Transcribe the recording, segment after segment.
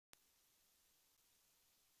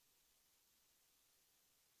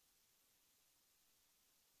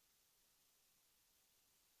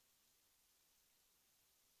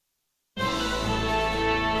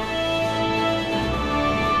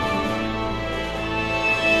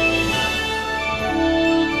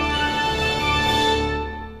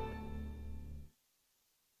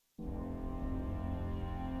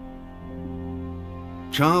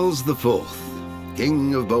Charles IV,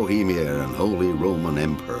 King of Bohemia and Holy Roman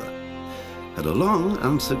Emperor, had a long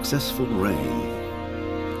and successful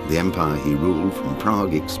reign. The empire he ruled from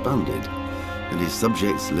Prague expanded, and his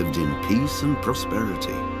subjects lived in peace and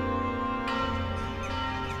prosperity.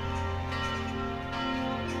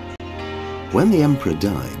 When the emperor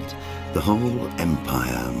died, the whole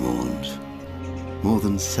empire mourned. More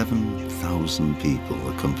than 7,000 people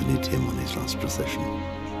accompanied him on his last procession.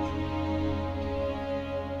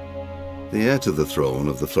 The heir to the throne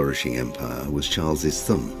of the flourishing empire was Charles's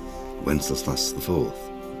son, Wenceslaus IV,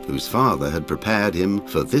 whose father had prepared him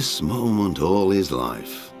for this moment all his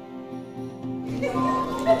life.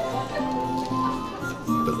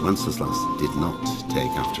 But Wenceslaus did not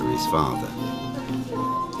take after his father.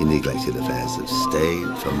 He neglected affairs of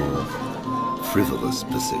state for more frivolous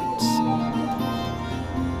pursuits.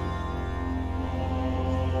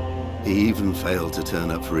 He even failed to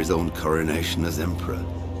turn up for his own coronation as emperor,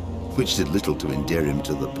 which did little to endear him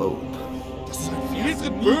to the Pope.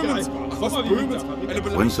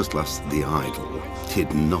 Wenceslaus the Idle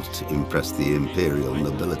did not impress the imperial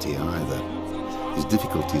nobility either. His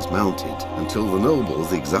difficulties mounted until the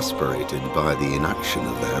nobles, exasperated by the inaction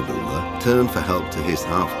of their ruler, turned for help to his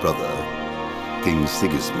half-brother, King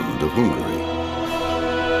Sigismund of Hungary.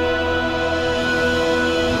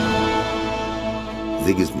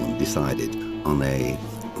 Sigismund decided on a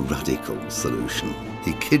radical solution.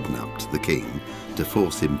 He kidnapped the king to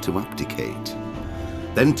force him to abdicate,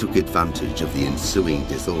 then took advantage of the ensuing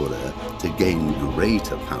disorder to gain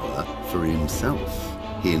greater power for himself.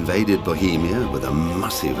 He invaded Bohemia with a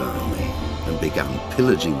massive army and began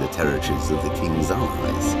pillaging the territories of the king's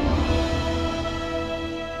allies.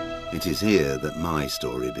 It is here that my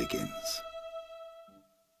story begins.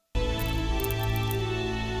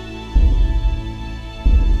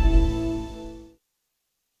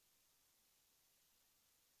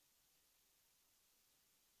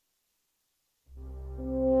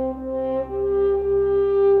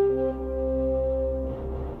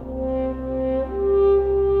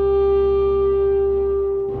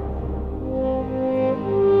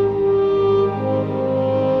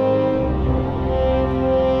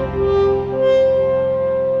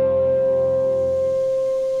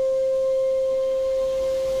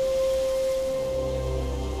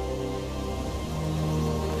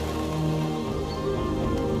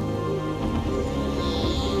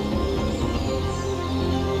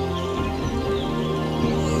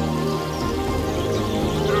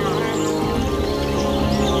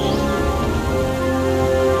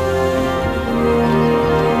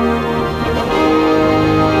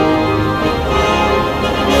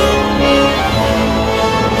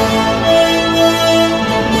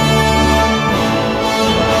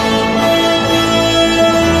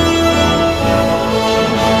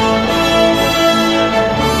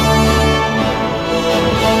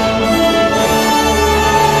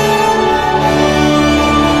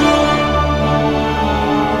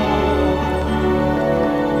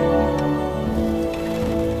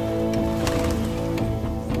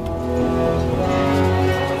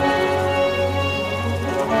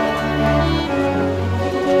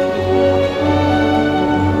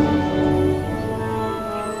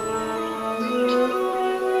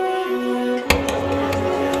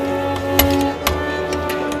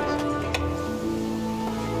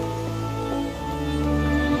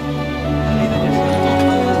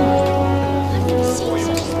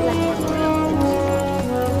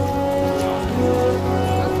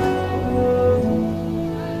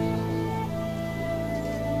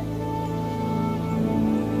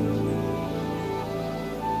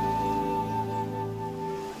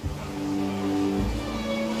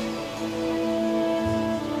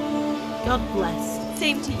 God bless.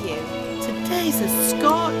 Same to you. Today's a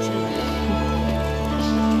scorcher.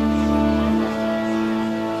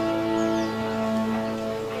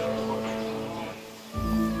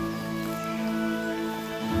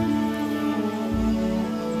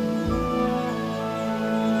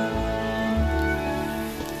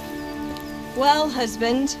 Well,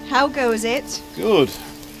 husband, how goes it? Good.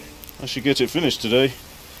 I should get it finished today.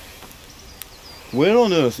 Where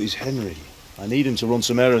on earth is Henry? I need him to run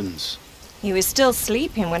some errands. He was still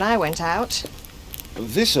sleeping when I went out. At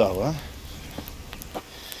this hour?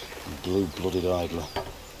 Blue-blooded idler.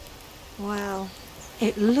 Well,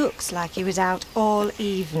 it looks like he was out all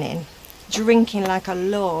evening, drinking like a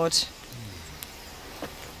lord.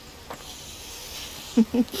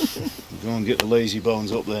 Go and get the lazy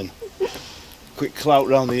bones up then. Quick clout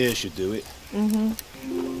round the ear should do it. Mm-hmm.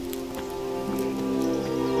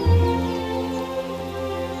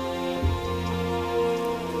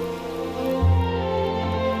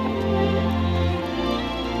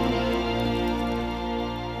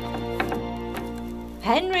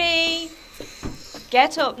 Henry!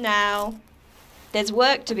 Get up now. There's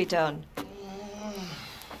work to be done.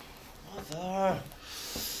 Mother.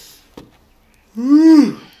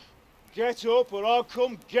 Get up or I'll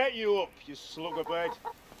come get you up, you slugabed.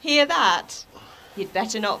 Hear that? You'd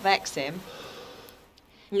better not vex him.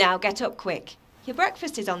 Now get up quick. Your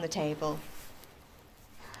breakfast is on the table.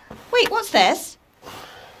 Wait, what's this?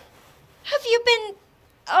 Have you been...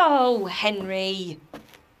 Oh, Henry.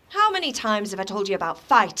 How many times have I told you about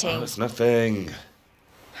fighting? Oh, it's nothing.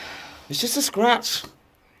 It's just a scratch.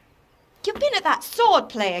 You've been at that sword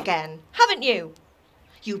play again, haven't you?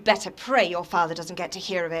 You better pray your father doesn't get to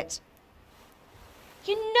hear of it.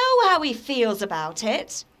 You know how he feels about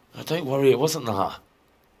it. Oh, don't worry, it wasn't that.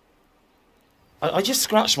 I just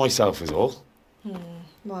scratched myself is all.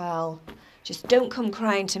 Well, just don't come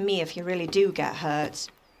crying to me if you really do get hurt.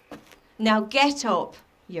 Now get up,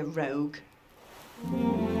 you rogue.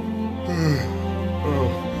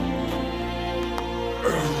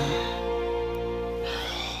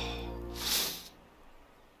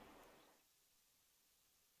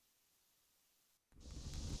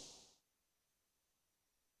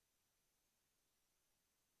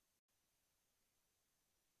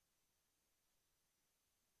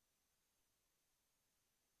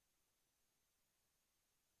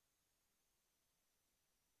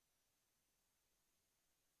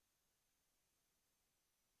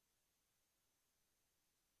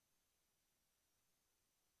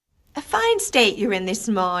 A fine state you're in this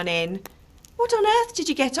morning. What on earth did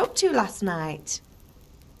you get up to last night?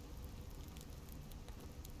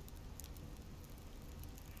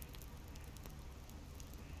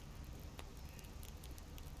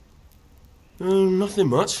 Nothing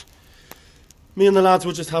much. Me and the lads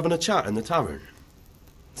were just having a chat in the tavern.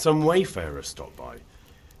 Some wayfarer stopped by.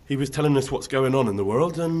 He was telling us what's going on in the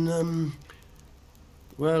world and,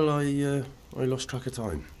 well, I lost track of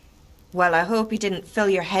time. Well, I hope he didn't fill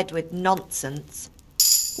your head with nonsense.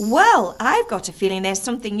 Well, I've got a feeling there's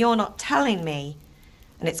something you're not telling me.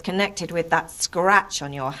 And it's connected with that scratch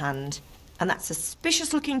on your hand. And that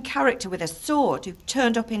suspicious-looking character with a sword who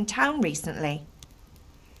turned up in town recently.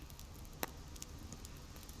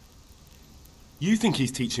 You think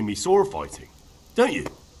he's teaching me sword fighting, don't you?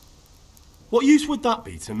 What use would that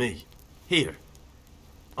be to me? Here.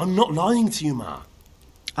 I'm not lying to you, Ma.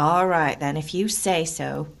 All right, then, if you say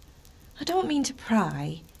so. I don't mean to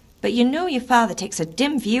pry, but you know your father takes a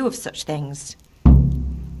dim view of such things.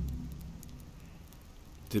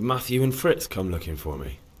 Did Matthew and Fritz come looking for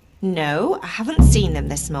me? No, I haven't seen them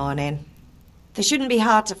this morning. They shouldn't be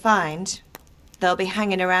hard to find. They'll be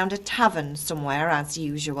hanging around a tavern somewhere, as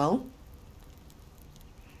usual.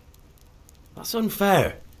 That's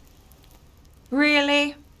unfair.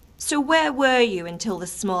 Really? So where were you until the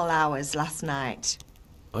small hours last night?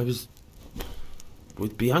 I was...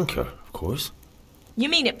 with Bianca, of course. You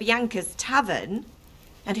mean at Bianca's tavern?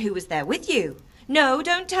 And who was there with you? No,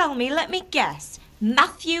 don't tell me, let me guess.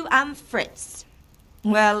 Matthew and Fritz.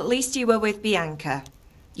 Well, at least you were with Bianca.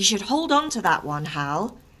 You should hold on to that one,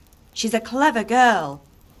 Hal. She's a clever girl.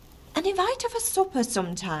 And invite her for supper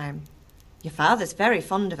sometime. Your father's very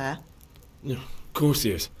fond of her. Yeah, of course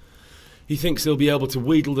he is. He thinks he'll be able to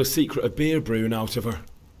wheedle the secret of beer brewing out of her.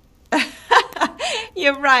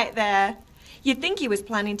 You're right there. You'd think he was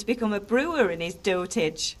planning to become a brewer in his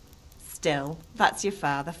dotage. Still, that's your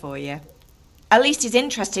father for you. At least he's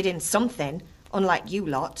interested in something, unlike you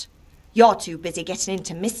lot. You're too busy getting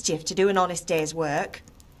into mischief to do an honest day's work.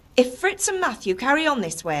 If Fritz and Matthew carry on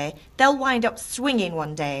this way, they'll wind up swinging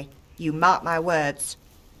one day. You mark my words.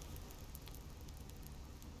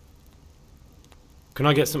 Can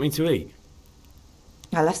I get something to eat?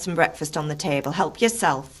 I left some breakfast on the table. Help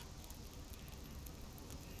yourself.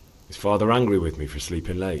 Is Father angry with me for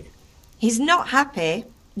sleeping late? He's not happy.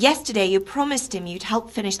 Yesterday you promised him you'd help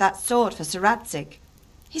finish that sword for Sir Radzig.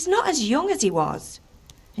 He's not as young as he was.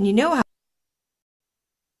 And you know how...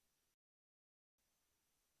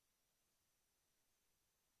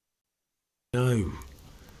 No.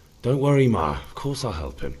 Don't worry, Ma. Of course I'll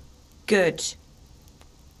help him. Good.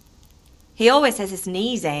 He always says his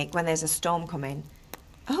knees ache when there's a storm coming.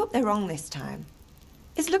 I hope they're wrong this time.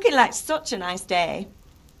 It's looking like such a nice day.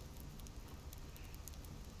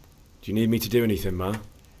 Do you need me to do anything, Ma?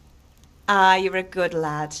 Ah, you're a good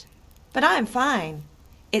lad. But I'm fine.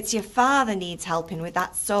 It's your father needs helping with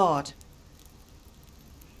that sword.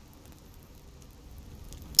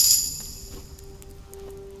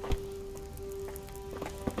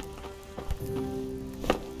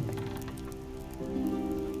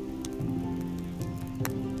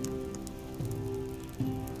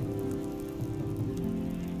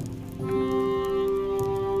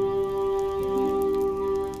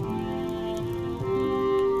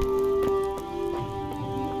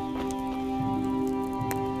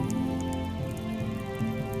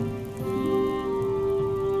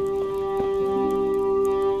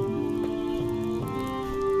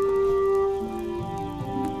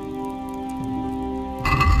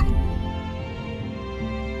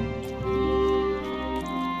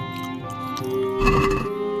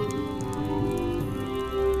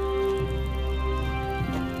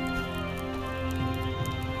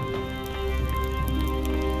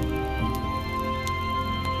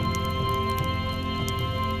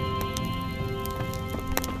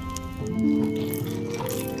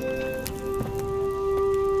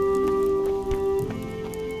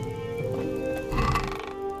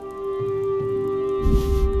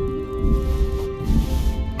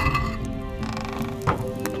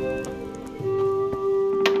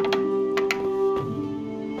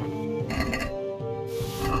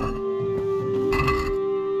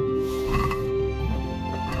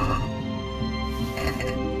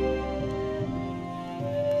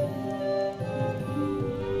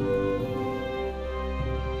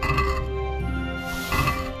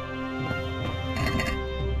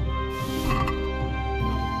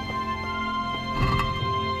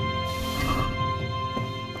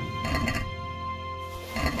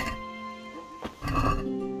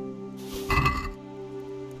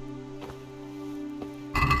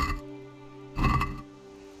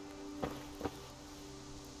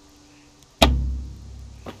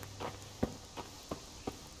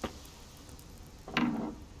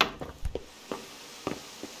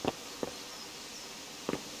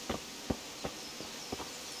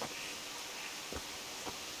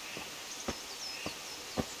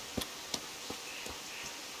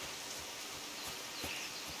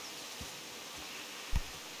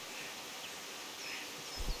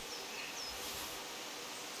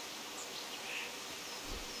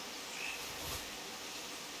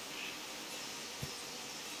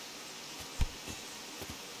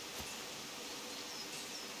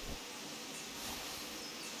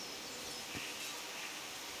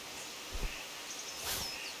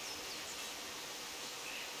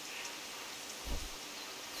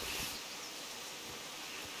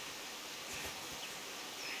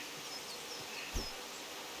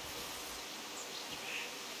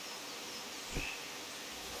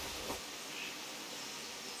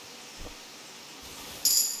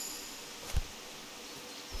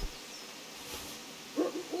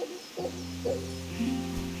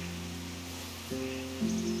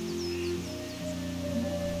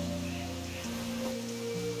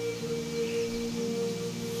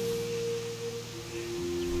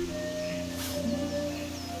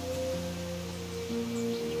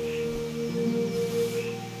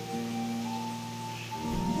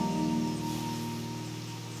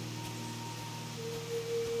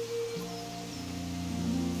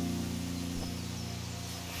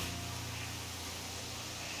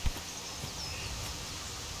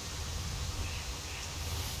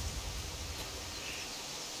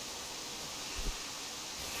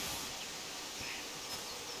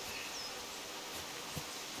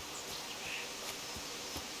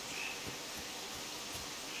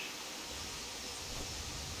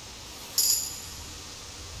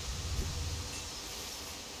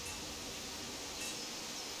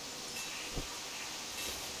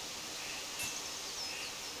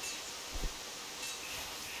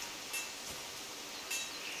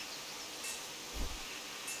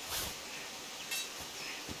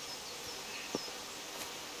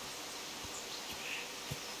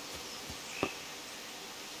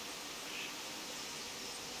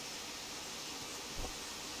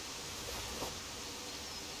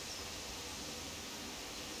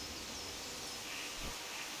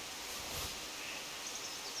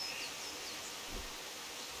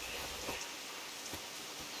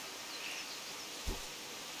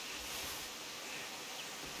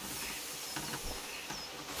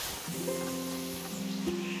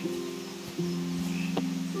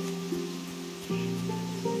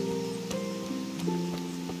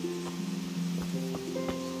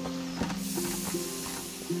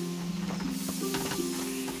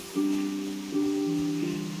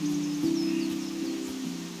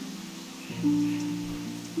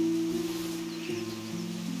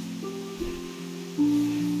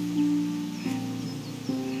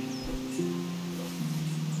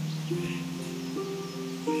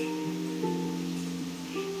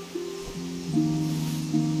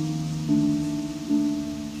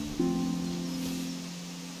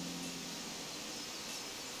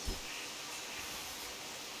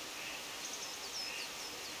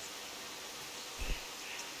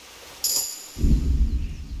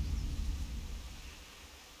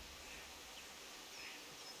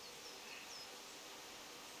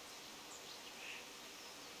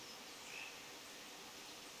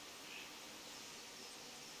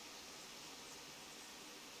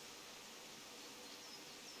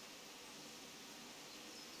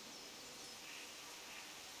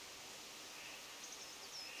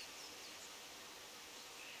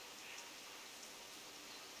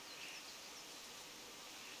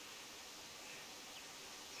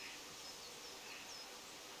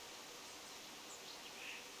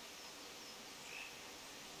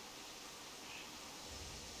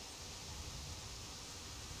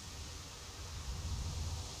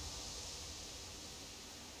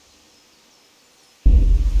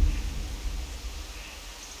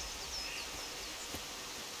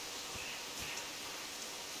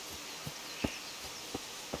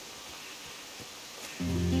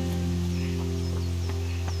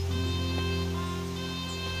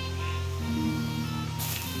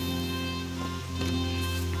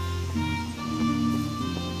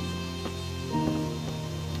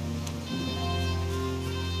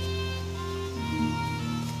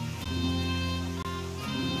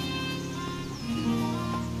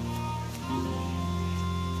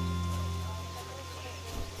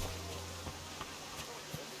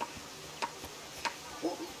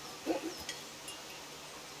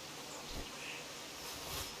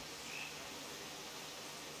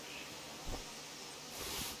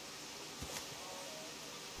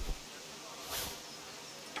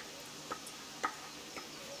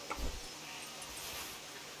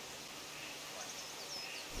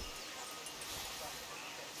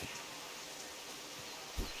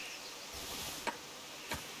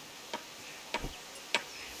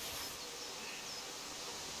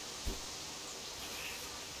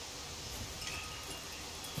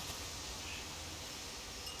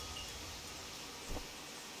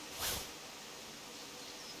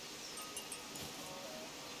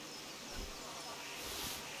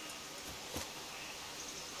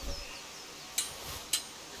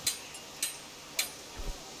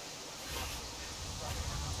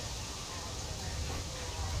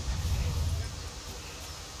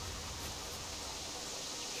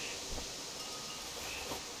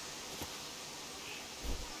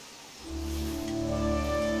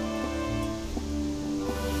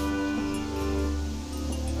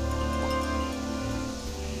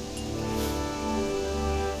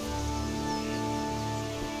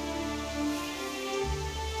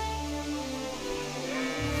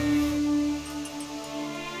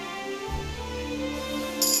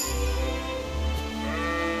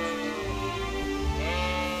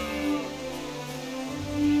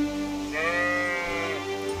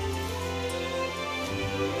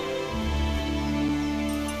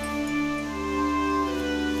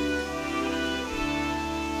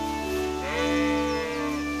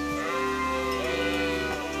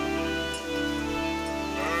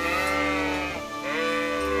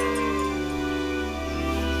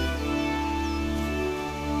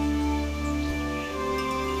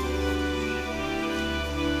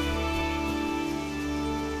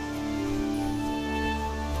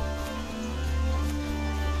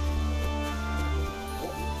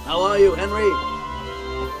 How are you, Henry?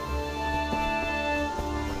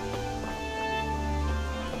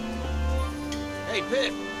 Hey,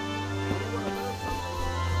 Pip.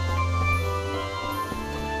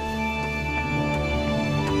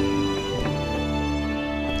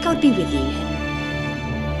 God be with you,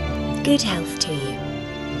 Henry. Good health to you.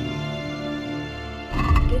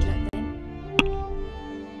 Good luck then.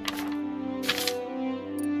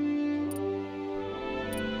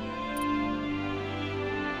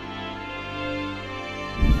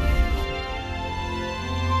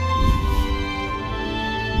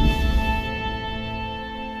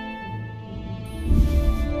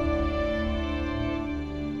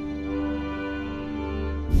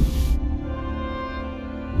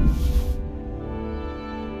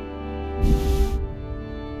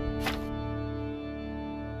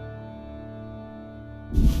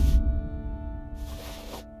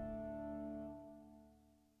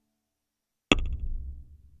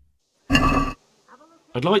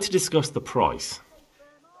 I'd like to discuss the price.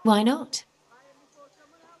 Why not?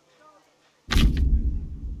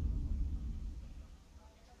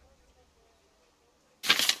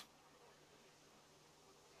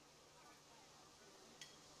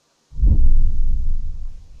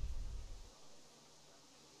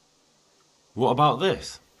 What about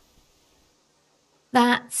this?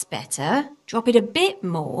 That's better. Drop it a bit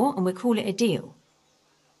more and we'll call it a deal.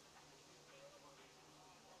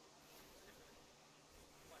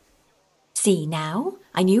 See now?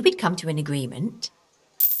 I knew we'd come to an agreement.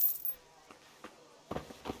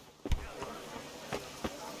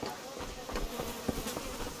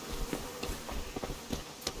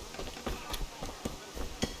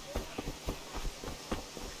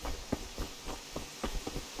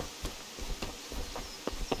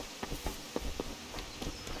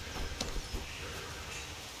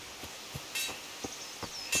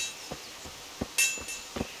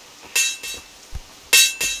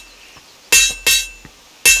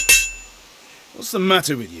 What's the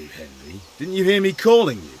matter with you, Henry? Didn't you hear me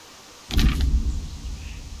calling you?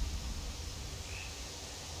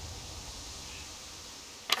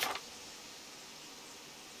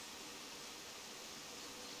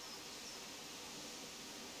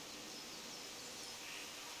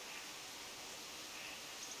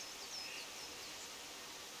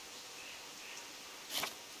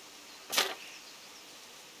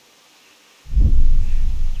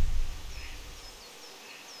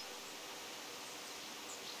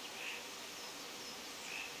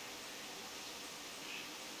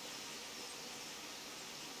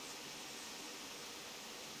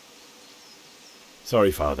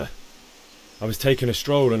 Sorry, Father. I was taking a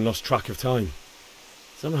stroll and lost track of time.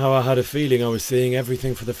 Somehow I had a feeling I was seeing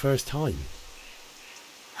everything for the first time.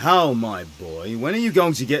 Hal, my boy, when are you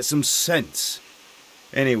going to get some sense?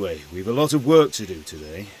 Anyway, we've a lot of work to do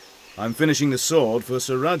today. I'm finishing the sword for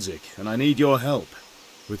Sir Radzig, and I need your help.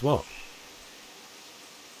 With what?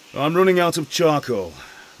 I'm running out of charcoal.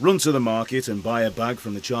 Run to the market and buy a bag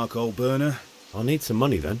from the charcoal burner. I'll need some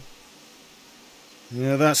money then.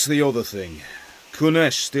 Yeah, that's the other thing.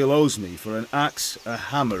 Kunesh still owes me for an axe, a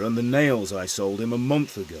hammer, and the nails I sold him a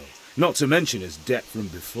month ago. Not to mention his debt from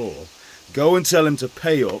before. Go and tell him to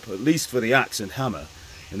pay up, at least for the axe and hammer,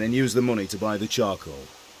 and then use the money to buy the charcoal.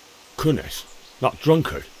 Kunesh? That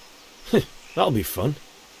drunkard? That'll be fun.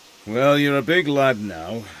 Well, you're a big lad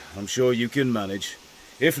now. I'm sure you can manage.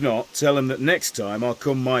 If not, tell him that next time I'll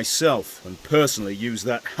come myself and personally use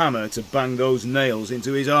that hammer to bang those nails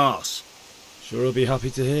into his arse. Sure he'll be happy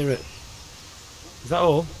to hear it. Is that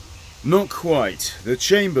all? Not quite. The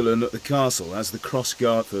Chamberlain at the castle has the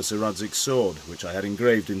cross-guard for Sir Radzig's sword, which I had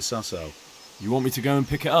engraved in Sasau. You want me to go and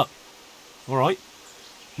pick it up? All right.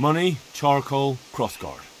 Money, charcoal,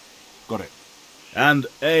 crossguard. Got it. And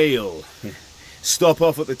ale. Stop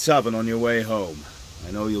off at the tavern on your way home.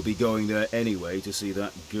 I know you'll be going there anyway to see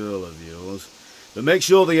that girl of yours. But make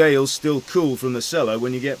sure the ale's still cool from the cellar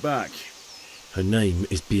when you get back. Her name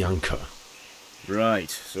is Bianca. Right,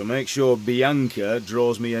 so make sure Bianca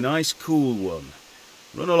draws me a nice cool one.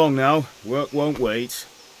 Run along now, work won't wait.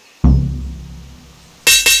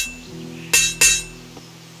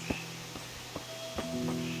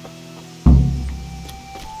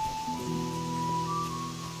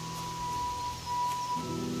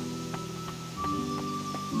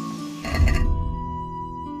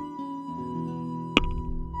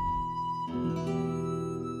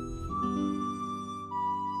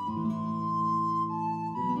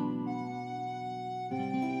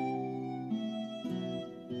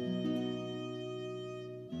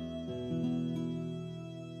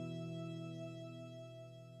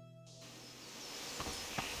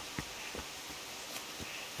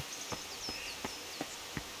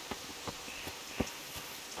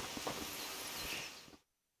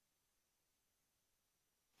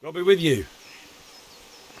 God be with you.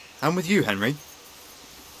 And with you, Henry.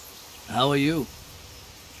 How are you?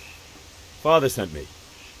 Father sent me.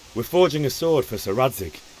 We're forging a sword for Sir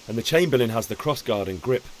Radzig, and the Chamberlain has the crossguard and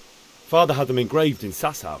grip. Father had them engraved in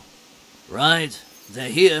Sasau. Right. They're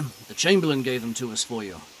here. The Chamberlain gave them to us for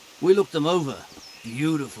you. We looked them over.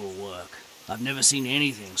 Beautiful work. I've never seen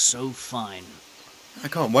anything so fine. I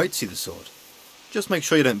can't wait to see the sword. Just make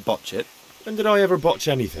sure you don't botch it. When did I ever botch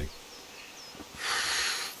anything?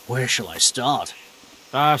 Where shall I start?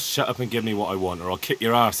 Shut up and give me what I want, or I'll kick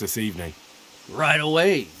your ass this evening. Right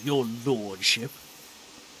away, your lordship.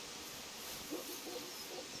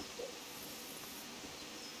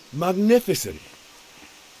 Magnificent.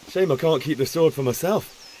 Shame I can't keep the sword for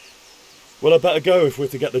myself. Well, I better go if we're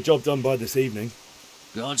to get the job done by this evening.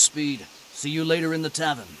 Godspeed. See you later in the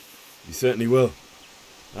tavern. You certainly will.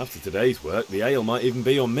 After today's work, the ale might even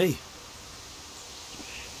be on me.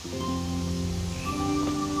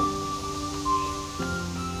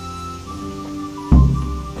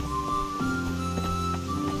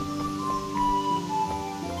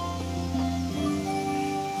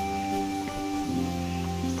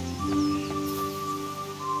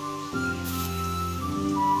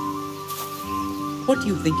 What do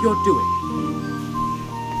you think you're doing?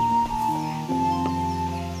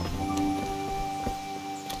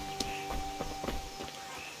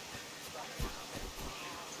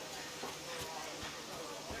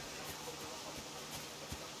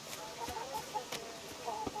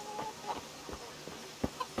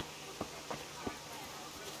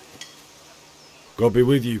 God be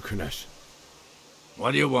with you, Kunesh.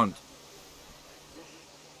 What do you want?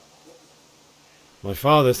 My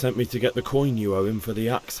father sent me to get the coin you owe him for the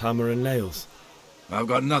axe, hammer and nails. I've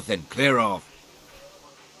got nothing. Clear off.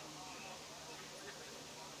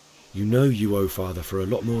 You know you owe father for a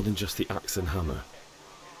lot more than just the axe and hammer.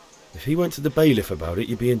 If he went to the bailiff about it,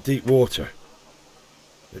 you'd be in deep water.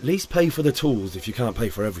 At least pay for the tools if you can't pay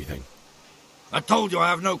for everything. I told you I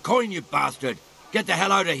have no coin, you bastard. Get the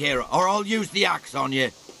hell out of here, or I'll use the axe on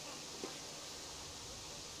you.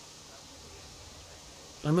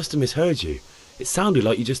 I must have misheard you. It sounded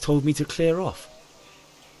like you just told me to clear off.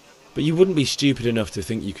 But you wouldn't be stupid enough to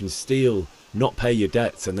think you can steal, not pay your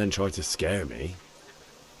debts, and then try to scare me.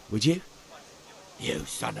 Would you? You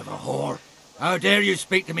son of a whore. How dare you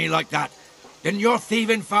speak to me like that? Didn't your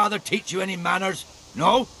thieving father teach you any manners?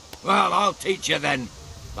 No? Well, I'll teach you then.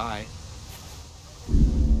 Bye.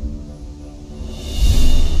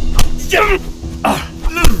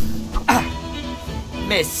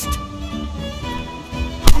 Missed.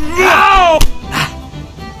 No!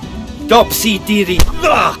 Topsy diri.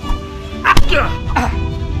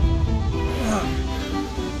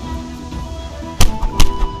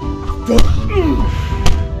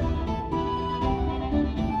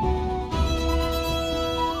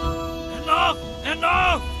 Enough!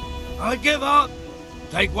 Enough! I give up.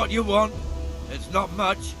 Take what you want. It's not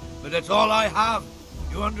much, but it's all I have.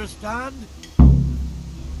 You understand?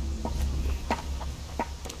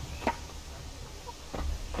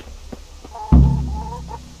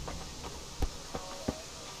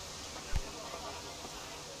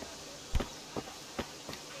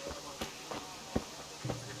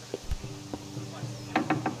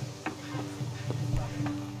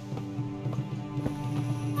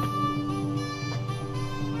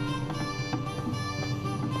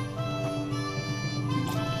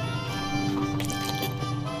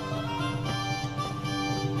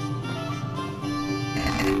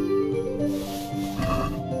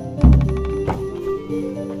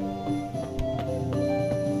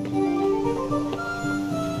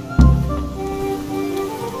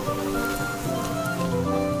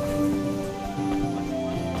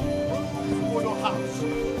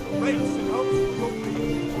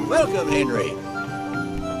 Welcome, Henry.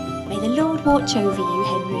 May the Lord watch over you,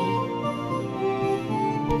 Henry.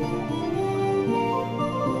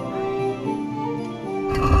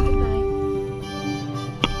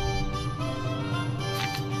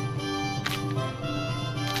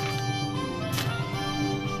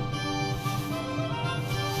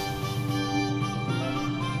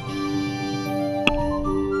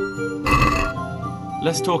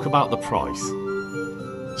 Let's talk about the price.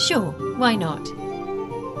 Sure, why not?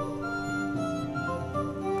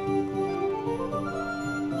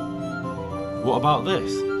 What about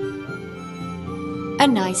this? A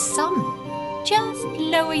nice sum. Just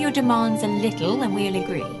lower your demands a little and we'll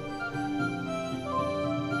agree.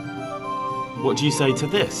 What do you say to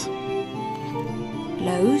this?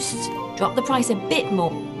 Close. Drop the price a bit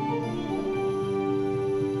more.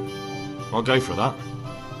 I'll go for that.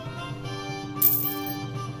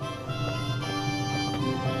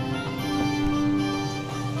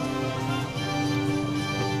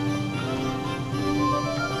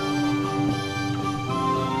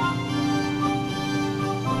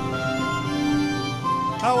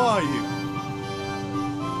 How are you?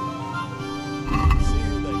 See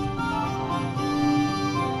you later.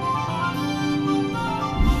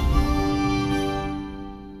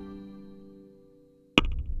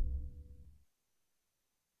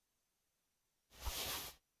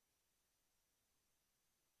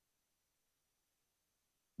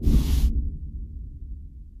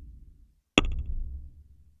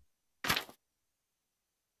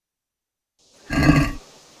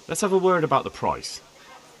 Let's have a word about the price.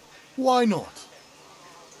 Why not?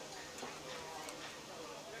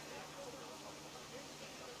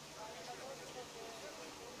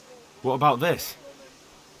 What about this?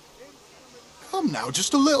 Come now,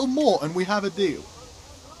 just a little more and we have a deal.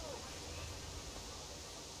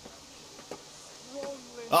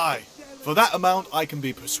 Aye, for that amount I can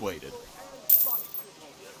be persuaded.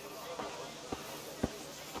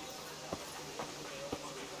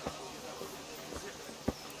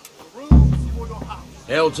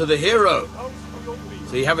 Hail to the hero!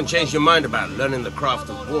 So you haven't changed your mind about learning the craft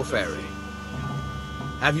of warfaring?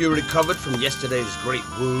 Have you recovered from yesterday's great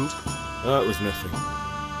wound? That was nothing.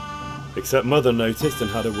 Except Mother noticed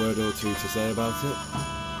and had a word or two to say about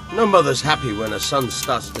it. No mother's happy when her son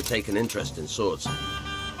starts to take an interest in swords.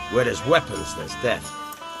 Where there's weapons, there's death.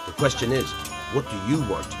 The question is, what do you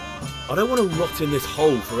want? I don't want to rot in this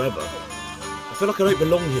hole forever. I feel like I don't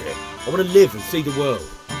belong here. I want to live and see the world.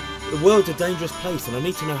 The world's a dangerous place and I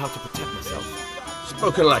need to know how to protect myself.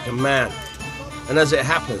 Spoken like a man. And as it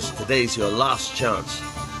happens, today's your last chance.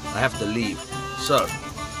 I have to leave. So,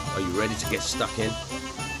 are you ready to get stuck in?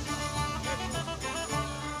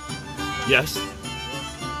 Yes.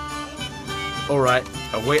 Alright,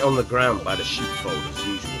 I'll wait on the ground by the sheepfold as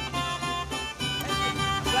usual.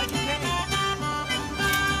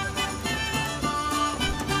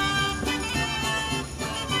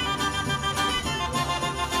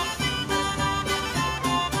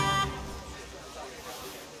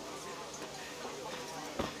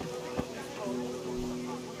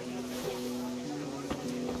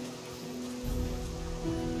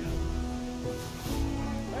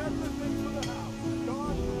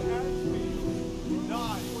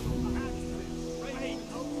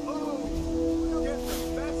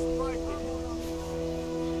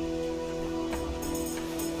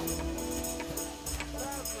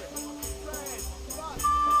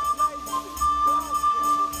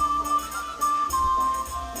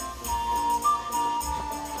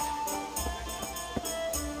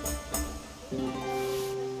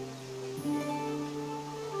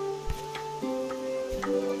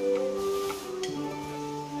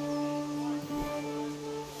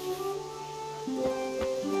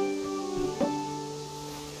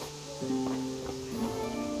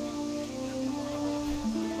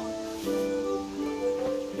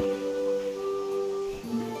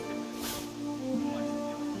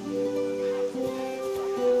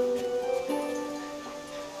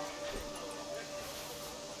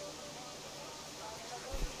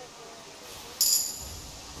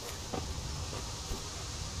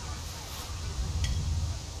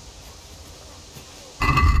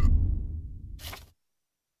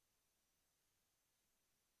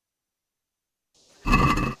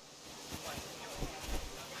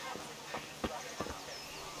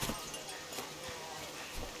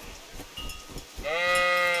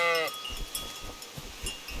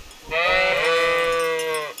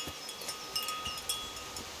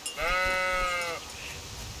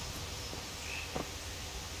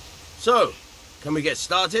 So, can we get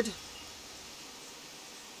started?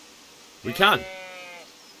 We can.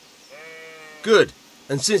 Good.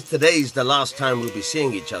 And since today's the last time we'll be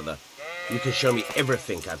seeing each other, you can show me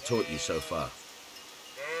everything I've taught you so far.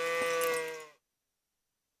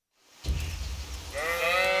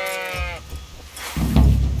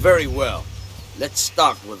 Very well. Let's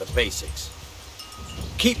start with the basics.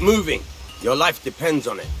 Keep moving. Your life depends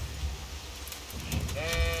on it.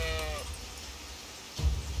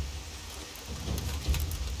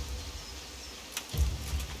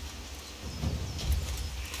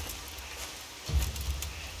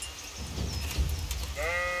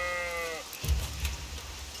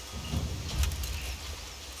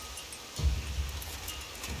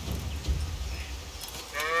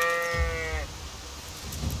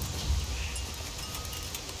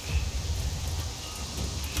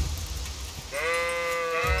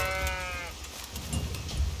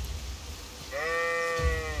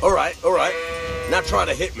 All right. Now try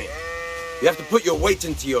to hit me. You have to put your weight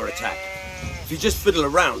into your attack. If you just fiddle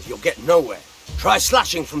around, you'll get nowhere. Try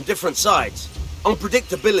slashing from different sides.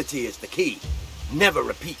 Unpredictability is the key. Never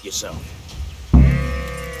repeat yourself.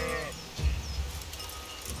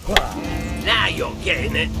 Now you're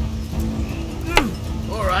getting it.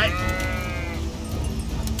 All right.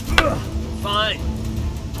 Fine.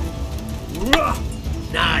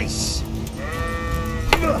 Nice.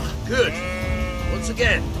 Good. Once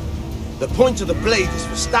again. The point of the blade is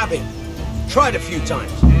for stabbing. Try it a few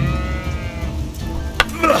times.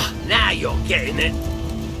 Now you're getting it.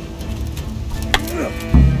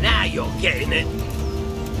 Now you're getting it.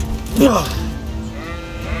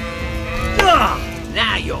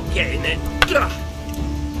 Now you're getting it.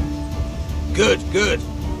 Good, good.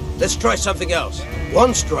 Let's try something else.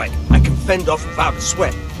 One strike, I can fend off without a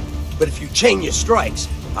sweat. But if you chain your strikes,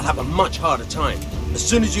 I'll have a much harder time. As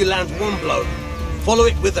soon as you land one blow, follow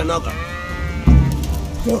it with another.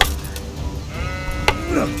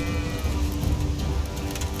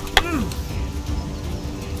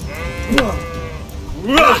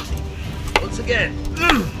 Once again.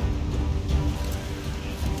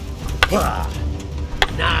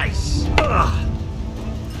 Nice.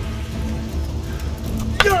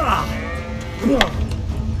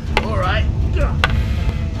 All right.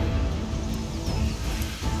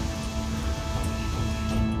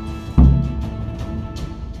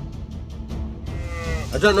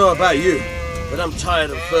 I don't know about you, but I'm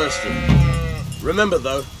tired and thirsty. Remember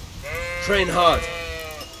though, train hard.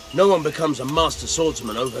 No one becomes a master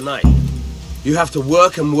swordsman overnight. You have to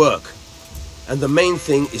work and work. And the main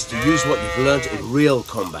thing is to use what you've learned in real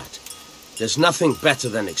combat. There's nothing better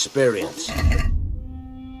than experience.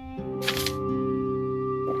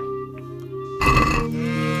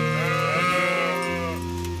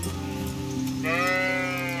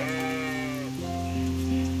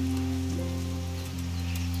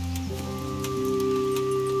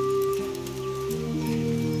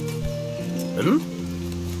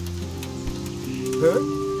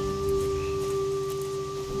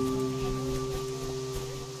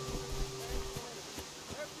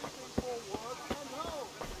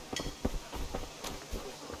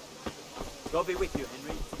 God be with you,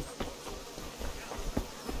 Henry.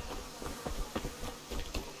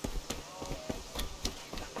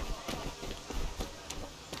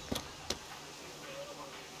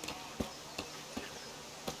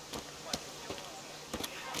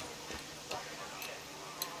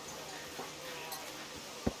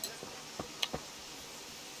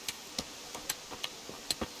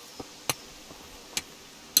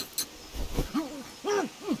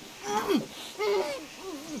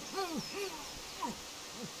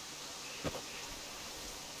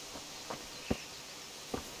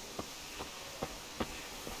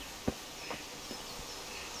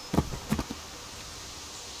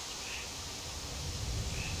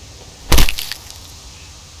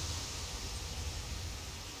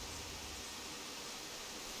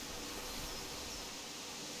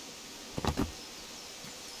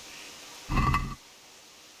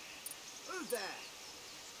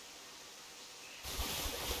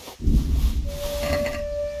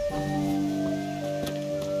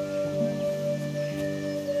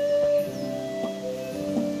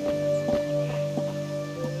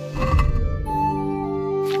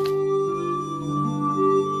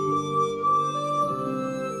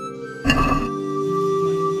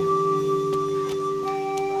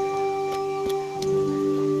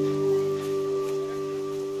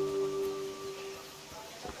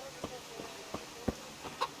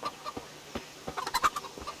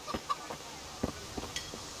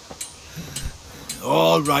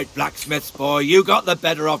 All right, blacksmith's boy, you got the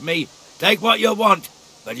better of me. Take what you want,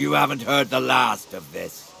 but you haven't heard the last of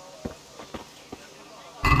this.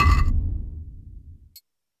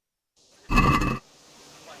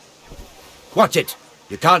 Watch it!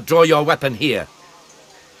 You can't draw your weapon here.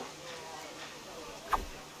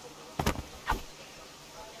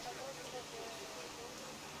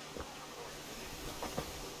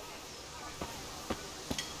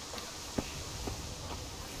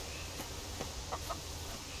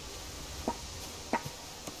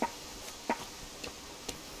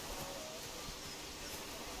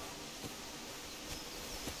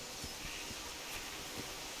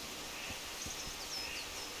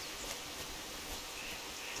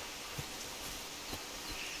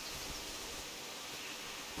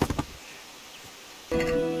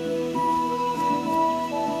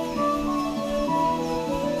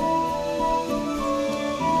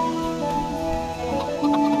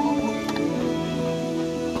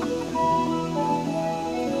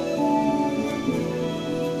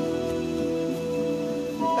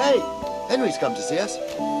 Henry's come to see us.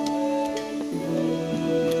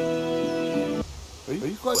 Are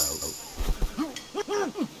you quite well?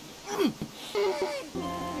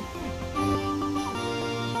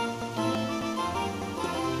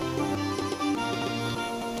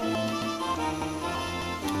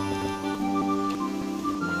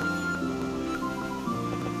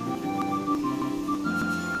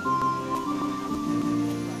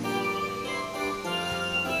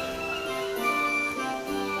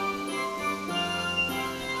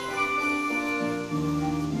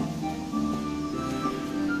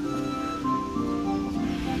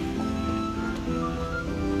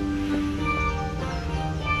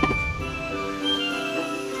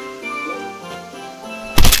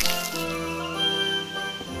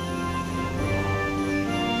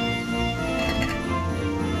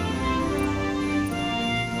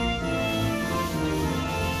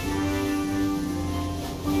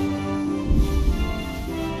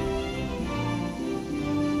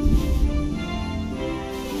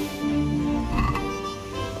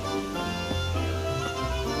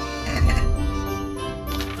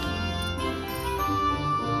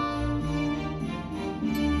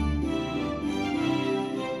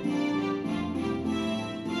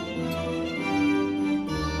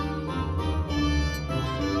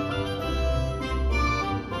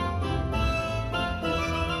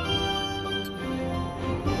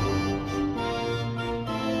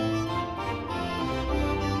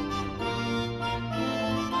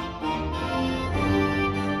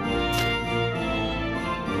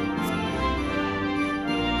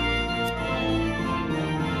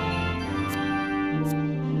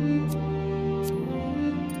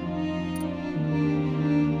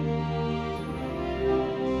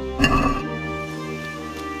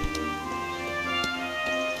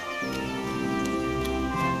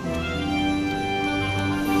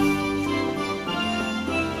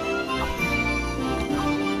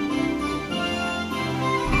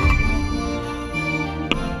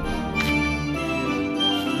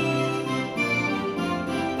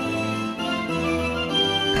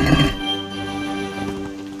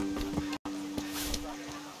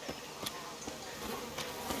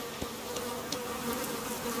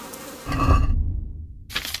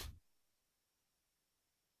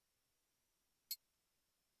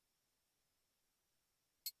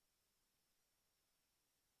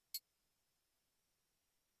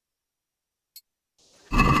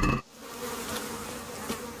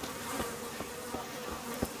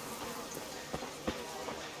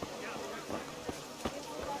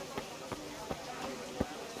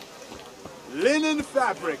 Linen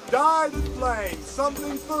fabric, dyed and plain,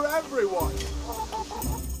 something for everyone.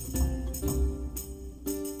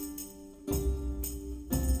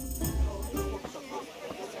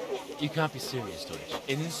 You can't be serious, Deutsch.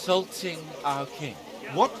 Insulting our king.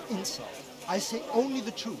 What insult? I say only the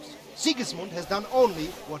truth. Sigismund has done only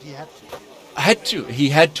what he had to. He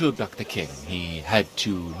had to abduct the king. He had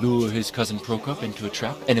to lure his cousin Prokop into a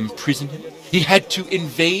trap and imprison him. He had to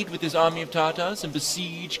invade with his army of Tatars and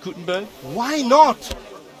besiege Kuttenberg. Why not?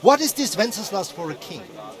 What is this Wenceslaus for a king?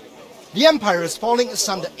 The empire is falling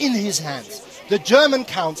asunder in his hands. The German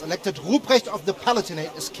counts elected Ruprecht of the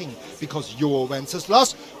Palatinate as king, because your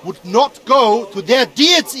Wenceslaus would not go to their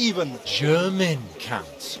deeds even. German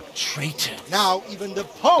counts, traitors. Now even the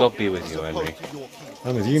Pope. God be with you, Henry.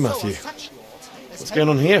 I'm with you, Matthew. What's going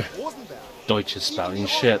on here? Deutsch is spouting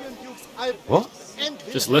shit. What?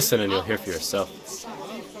 Just listen and you'll hear for yourself.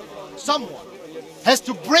 Someone has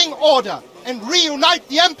to bring order and reunite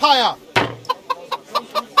the empire.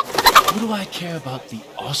 What do I care about the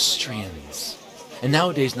Austrians? And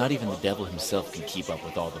nowadays, not even the devil himself can keep up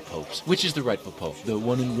with all the popes. Which is the rightful pope? The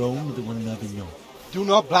one in Rome or the one in Avignon? Do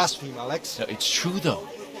not blaspheme, Alex. No, it's true, though.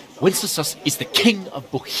 Wenceslaus is the king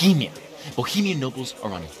of Bohemia. Bohemian nobles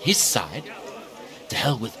are on his side. To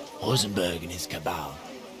hell with Rosenberg and his cabal.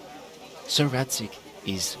 Sir Radzig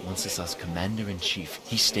is Wenceslaus' commander-in-chief.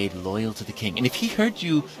 He stayed loyal to the king. And if he heard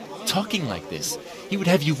you talking like this, he would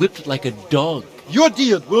have you whipped like a dog. Your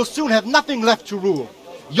deed will soon have nothing left to rule.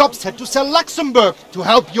 Jobst had to sell Luxembourg to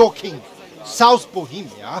help your king. South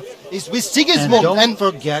Bohemia is with Sigismund and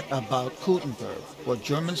don't forget about Kuttenberg, where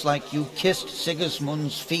Germans like you kissed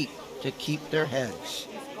Sigismund's feet to keep their heads.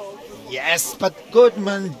 Yes, but...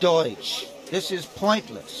 Goodman Deutsch, this is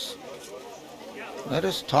pointless. Let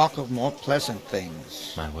us talk of more pleasant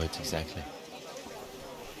things. My words exactly.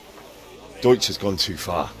 Deutsch has gone too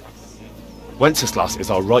far. Wenceslaus is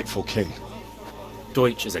our rightful king.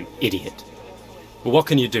 Deutsch is an idiot. But what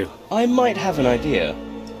can you do? I might have an idea.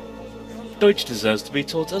 Deutsch deserves to be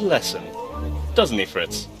taught a lesson. Doesn't he,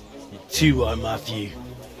 Fritz? Too right, Matthew.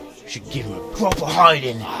 Should give him a proper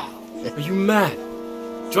hiding. Are you mad? Do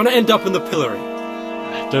you want to end up in the pillory?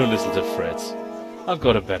 Don't listen to Fritz. I've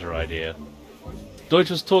got a better idea.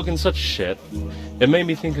 Deutsch was talking such shit, it made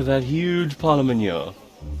me think of that huge parliament.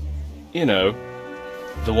 You know,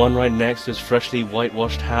 the one right next to his freshly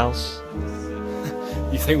whitewashed house.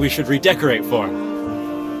 You think we should redecorate for him?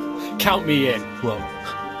 Count me in. Well,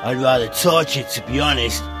 I'd rather torch it, to be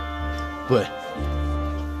honest. But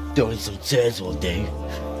throwing some tears will do.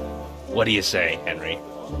 What do you say, Henry?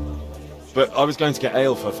 But I was going to get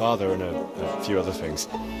ale for Father and a few other things.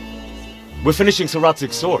 We're finishing Sir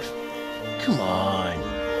Radzig's sword. Come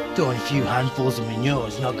on. Throwing a few handfuls of manure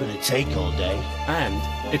is not going to take all day. And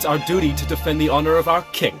it's our duty to defend the honor of our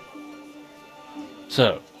king.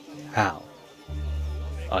 So, Hal,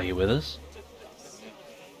 are you with us?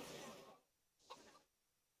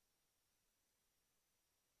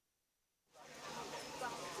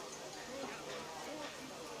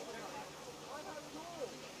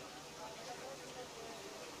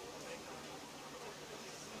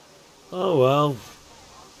 Oh well.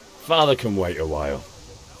 Father can wait a while.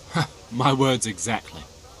 My words exactly.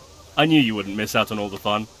 I knew you wouldn't miss out on all the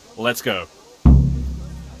fun. Let's go.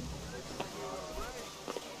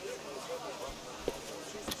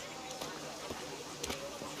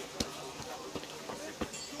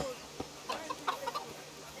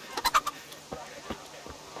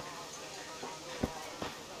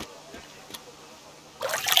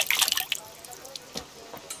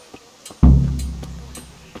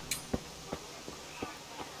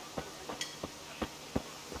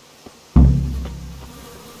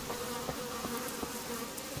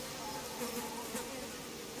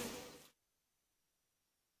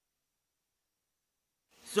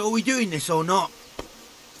 So are we doing this or not?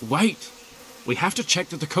 Wait! We have to check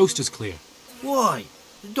that the coast is clear. Why?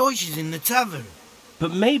 The Deutsch is in the tavern.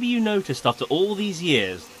 But maybe you noticed after all these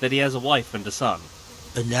years that he has a wife and a son.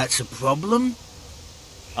 And that's a problem?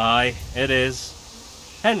 Aye, it is.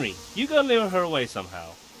 Henry, you go lure her away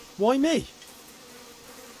somehow. Why me?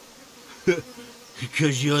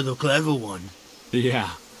 Because you're the clever one.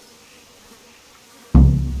 Yeah.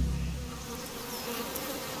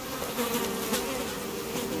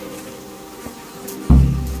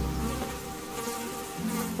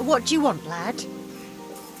 What do you want, lad?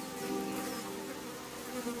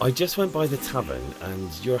 I just went by the tavern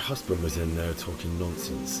and your husband was in there talking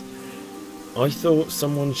nonsense. I thought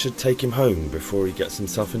someone should take him home before he gets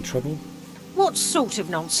himself in trouble. What sort of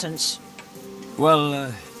nonsense?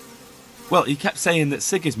 Well, he kept saying that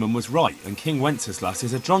Sigismund was right and King Wenceslaus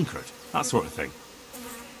is a drunkard. That sort of thing.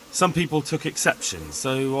 Some people took exception,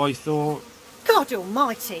 so I thought... God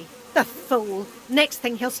almighty, the fool. Next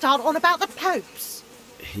thing he'll start on about the popes.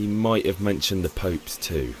 He might have mentioned the popes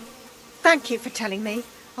too. Thank you for telling me.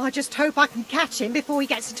 I just hope I can catch him before he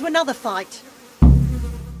gets into another fight.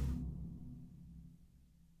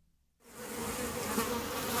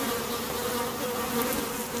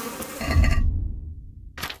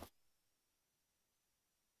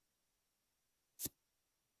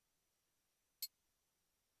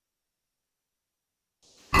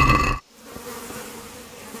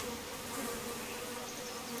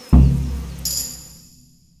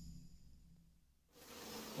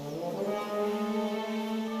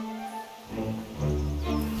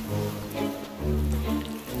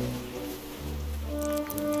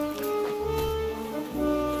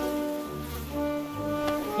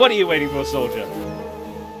 What are you waiting for, soldier?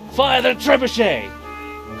 Fire the trebuchet!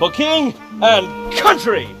 For king and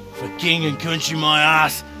country! For king and country, my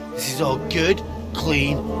ass. This is all good,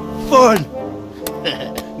 clean, fun.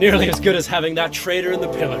 Nearly as good as having that traitor in the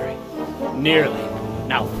pillory. Nearly.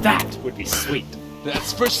 Now that would be sweet.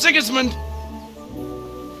 That's for Sigismund!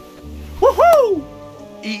 Woohoo!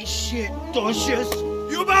 Eat shit, Docious.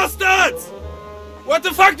 You bastards! What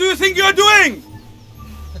the fuck do you think you're doing?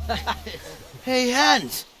 Hey,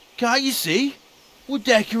 Hans, can't you see? We're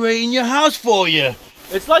decorating your house for you.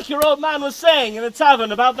 It's like your old man was saying in the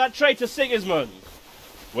tavern about that traitor Sigismund.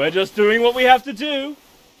 We're just doing what we have to do.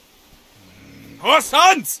 Oh,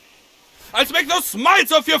 sons! I'll make those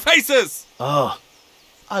smiles off your faces! Oh,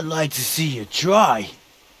 I'd like to see you try.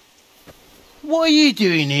 What are you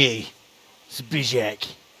doing here,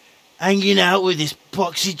 Zbyszek? Hanging out with this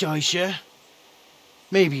poxy Deutscher?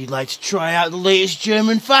 Maybe you'd like to try out the latest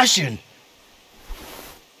German fashion.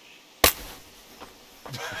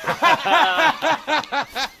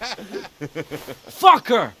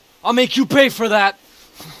 Fucker! I'll make you pay for that.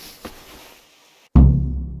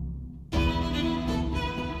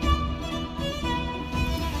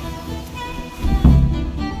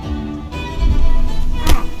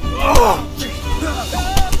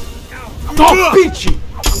 Don't beat you!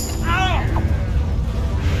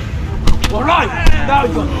 Alright, now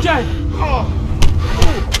you're dead!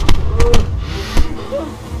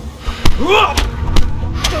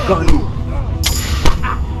 Got you.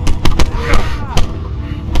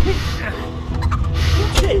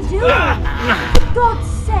 What are you doing? For God's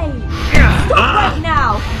sake! Stop right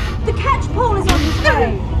now! The catch pole is on his way!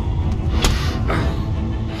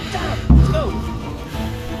 Let's go!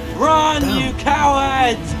 Run, you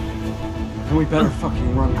cowards! And we better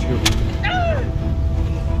fucking run too.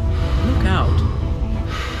 Look out.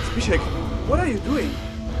 Zbyszek, what are you doing?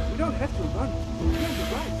 We don't have to run. You're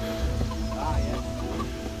right. Ah, yeah.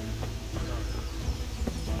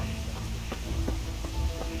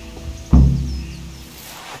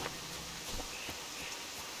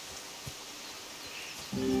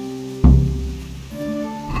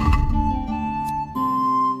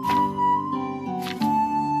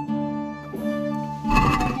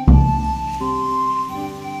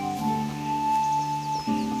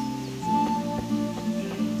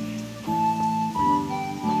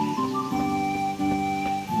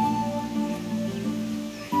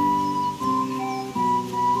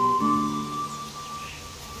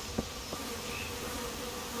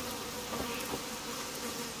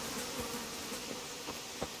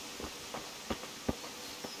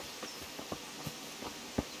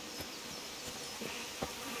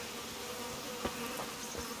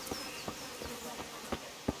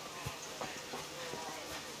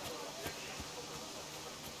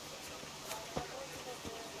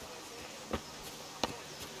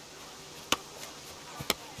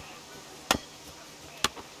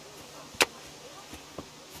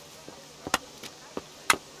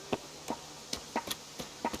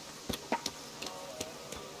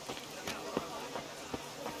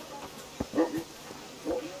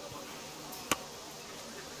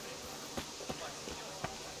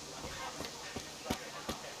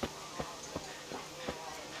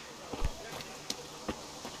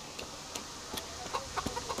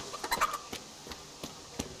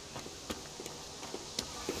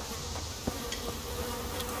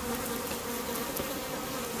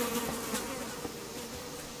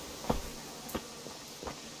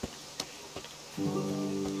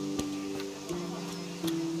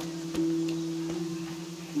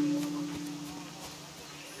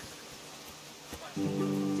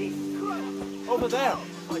 Over there!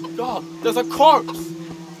 My God, there's a corpse!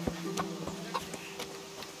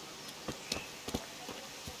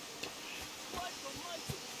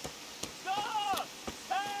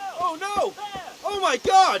 Oh no! Oh my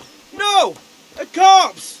God! No! A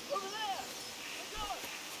corpse!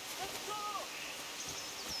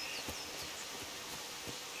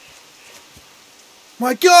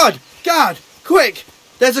 My God! Guard! Quick!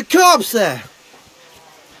 There's a corpse there!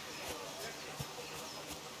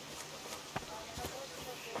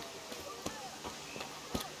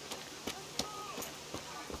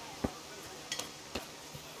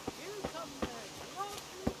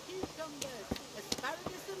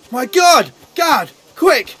 My God! Guard!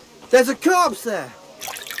 Quick! There's a corpse there!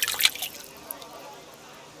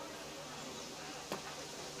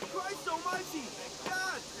 Christ almighty!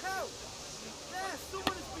 God, help! There,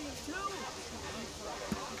 someone is being killed!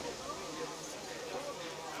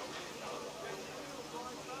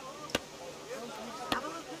 Have a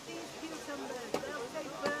look at these cucumbers. They'll say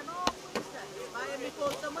burn off, Winston. Buy them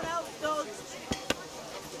before someone else does.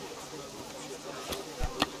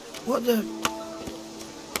 What the...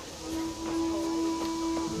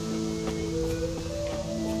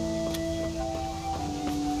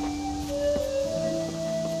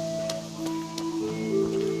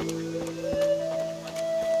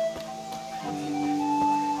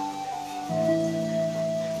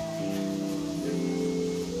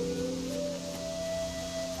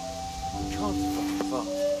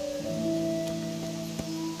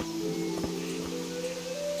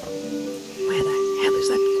 Where the hell is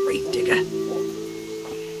that grave digger?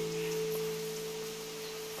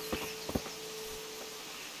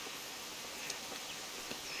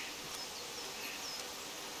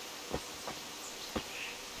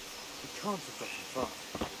 He can't have gotten far.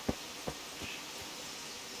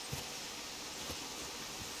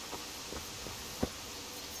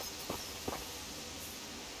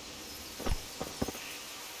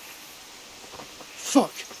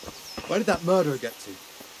 Fuck! Where did that murderer get to?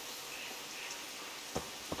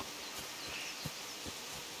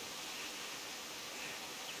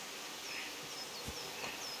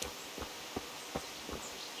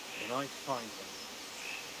 When I find them.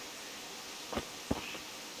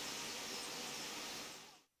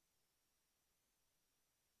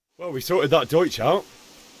 Well, we sorted that Deutsch out.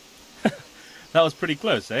 That was pretty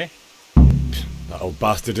close, eh? That old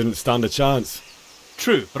bastard didn't stand a chance.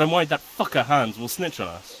 True, but I'm worried that fucker Hans will snitch on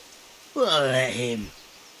us. Well, let him.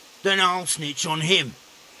 Then I'll snitch on him.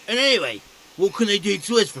 And anyway, what can they do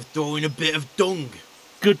to us for throwing a bit of dung?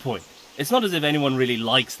 Good point. It's not as if anyone really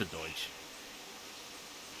likes the Deutsch.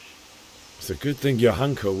 It's a good thing your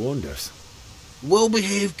Hanko warned us.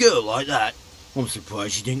 Well-behaved girl like that. I'm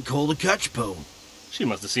surprised she didn't call the catch pole. She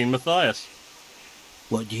must have seen Matthias.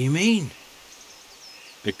 What do you mean?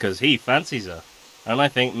 Because he fancies her. And I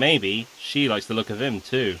think maybe she likes the look of him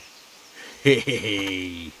too.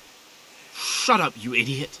 Hey. Shut up, you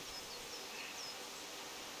idiot.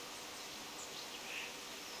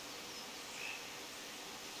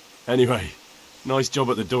 Anyway, nice job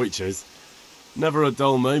at the Deutschers. Never a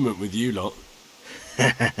dull moment with you lot.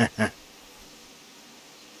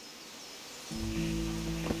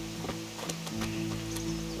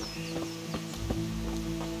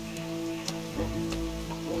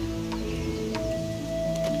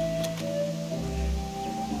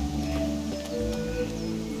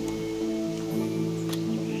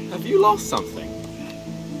 Have you lost something?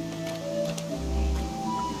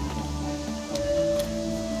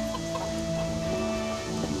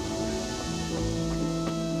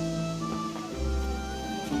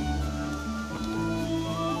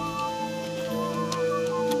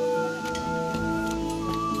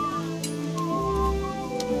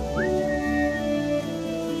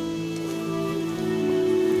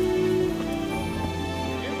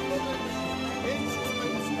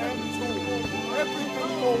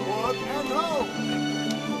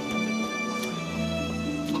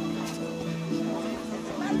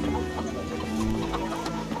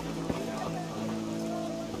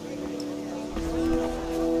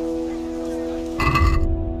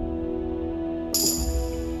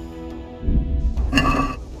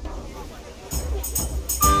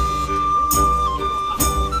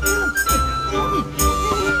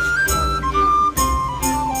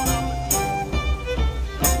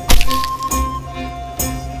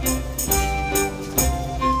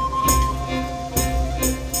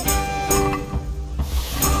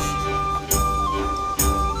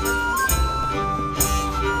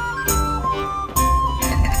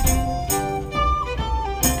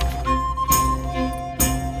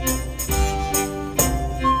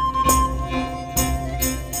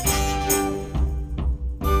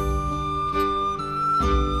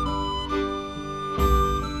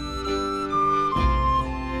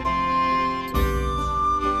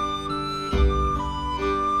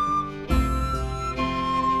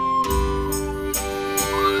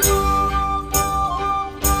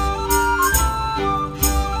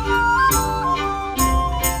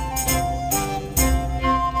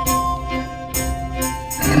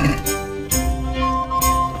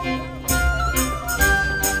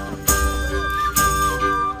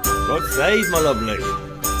 Jade, my lovely.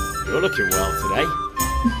 You're looking well today.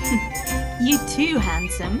 You too,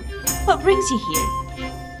 handsome. What brings you here?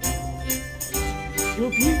 Your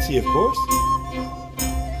beauty, of course.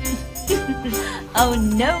 Oh,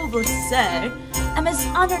 noble sir. I'm as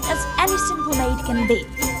honored as any simple maid can be.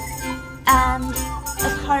 And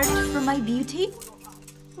apart from my beauty,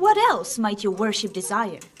 what else might your worship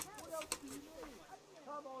desire?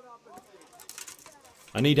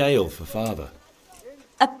 I need ale for father.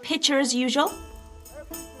 A pitcher as usual?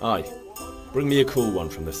 Aye. Bring me a cool one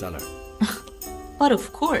from the cellar. But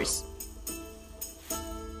of course.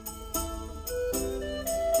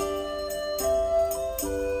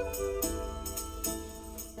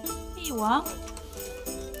 Here you are.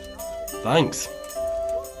 Thanks.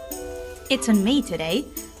 It's on me today.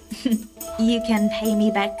 You can pay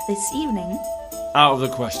me back this evening. Out of the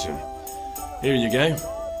question. Here you go.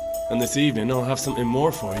 And this evening I'll have something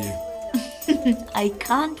more for you. I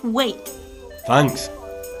can't wait. Thanks.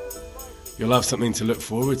 You'll have something to look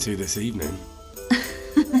forward to this evening.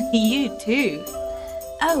 You too.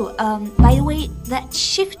 Oh, by the way, that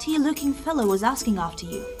shifty-looking fellow was asking after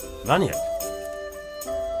you. Raniak?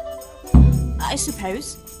 I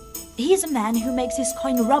suppose. He's a man who makes his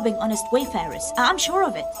coin robbing honest wayfarers. I'm sure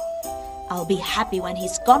of it. I'll be happy when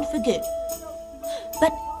he's gone for good.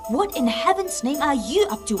 But what in heaven's name are you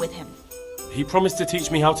up to with him? He promised to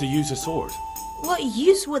teach me how to use a sword. What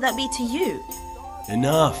use would that be to you?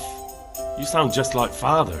 Enough. You sound just like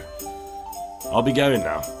father. I'll be going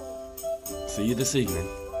now. See you this evening.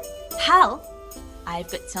 Hal,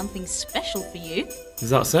 I've got something special for you. Is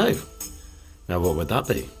that so? Now what would that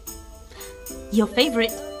be? Your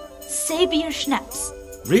favorite Savior Schnapps.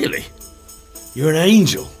 Really? You're an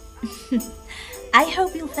angel. I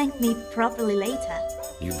hope you'll thank me properly later.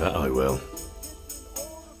 You bet I will.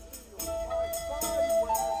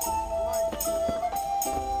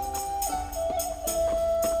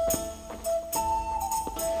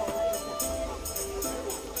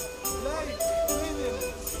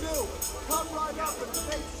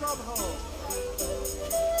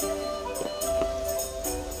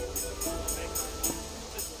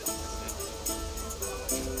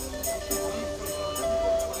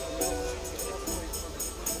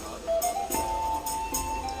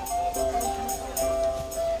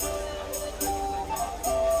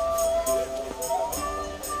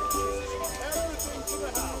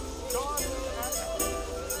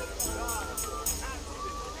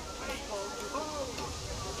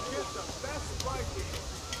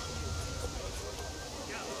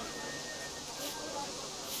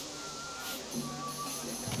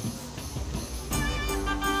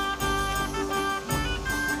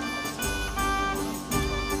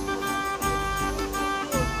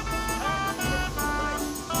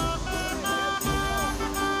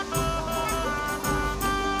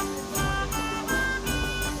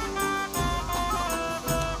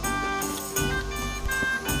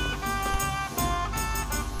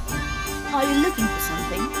 Are you looking for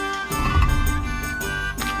something?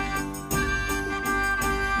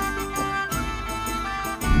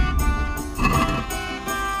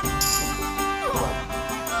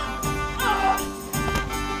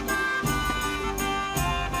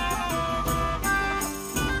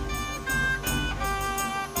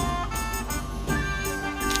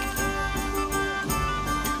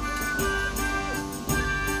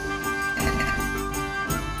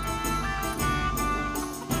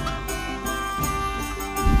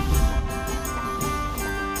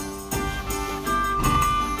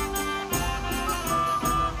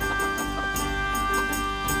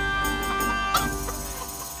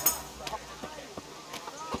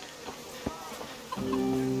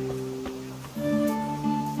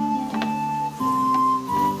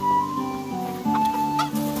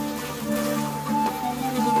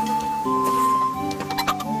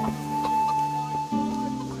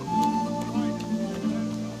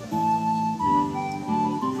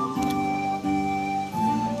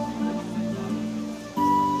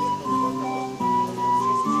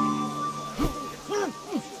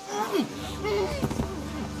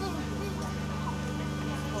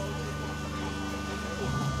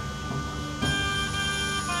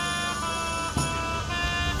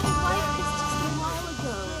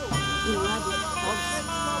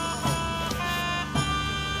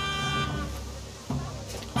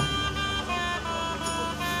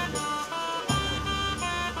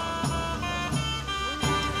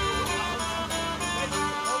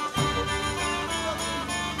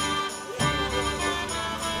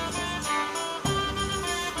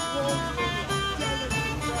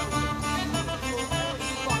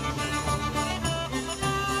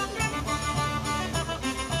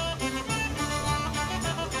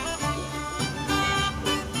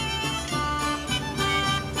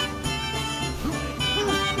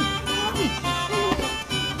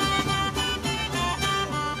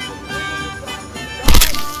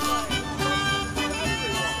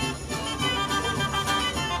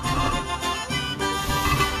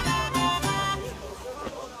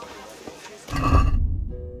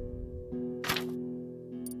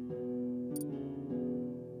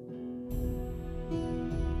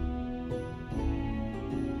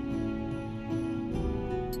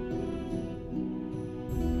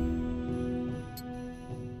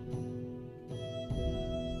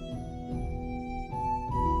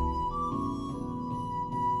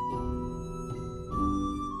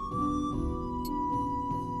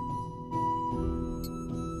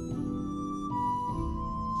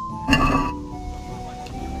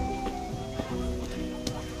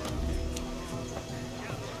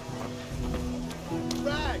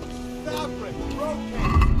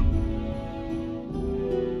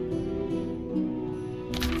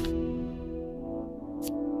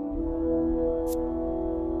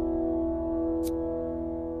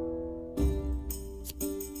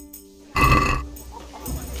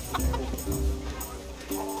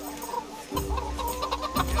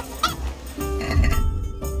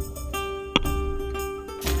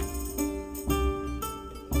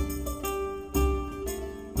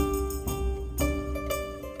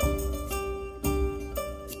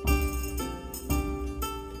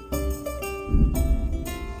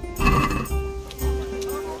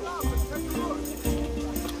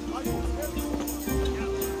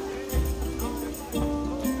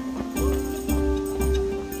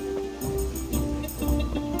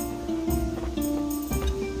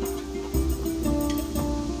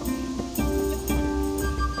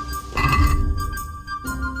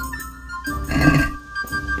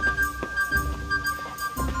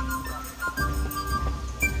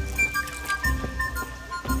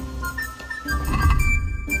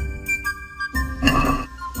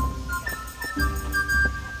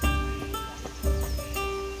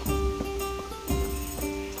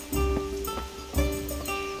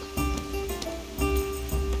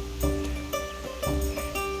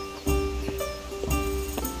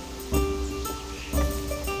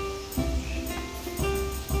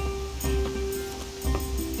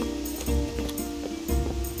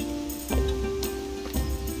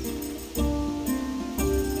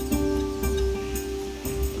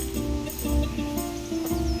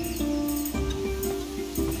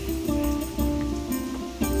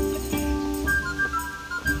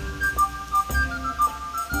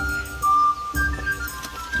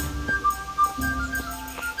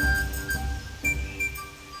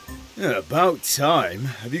 Yeah, about time.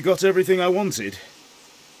 Have you got everything I wanted?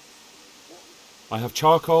 I have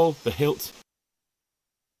charcoal, the hilt.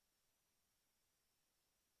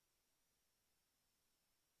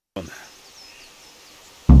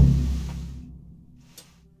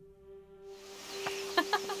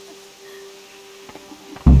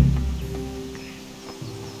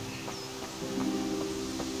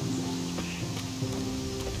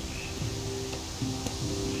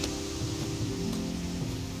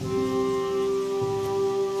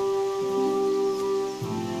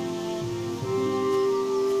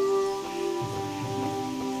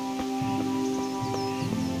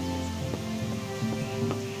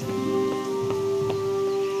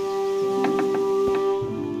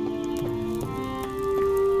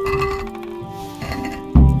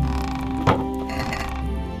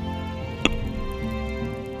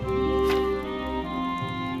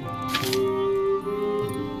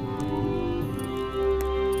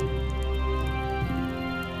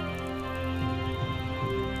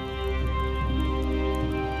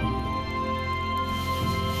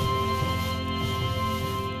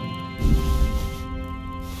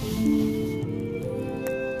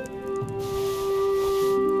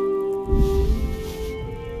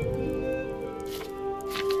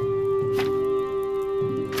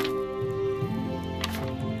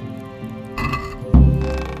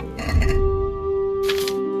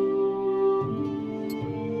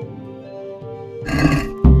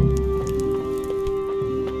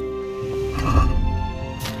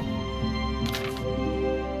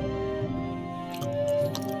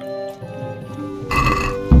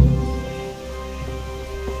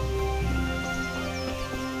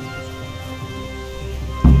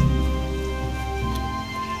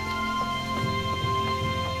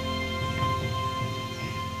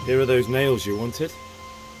 Here are those nails you wanted.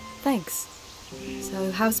 Thanks.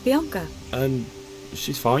 So, how's Bianca?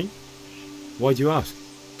 She's fine. Why do you ask?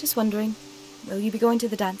 Just wondering, will you be going to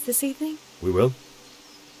the dance this evening? We will.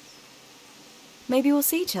 Maybe we'll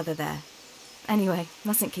see each other there. Anyway,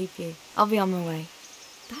 mustn't keep you. I'll be on my way.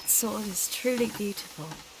 That sword is truly beautiful.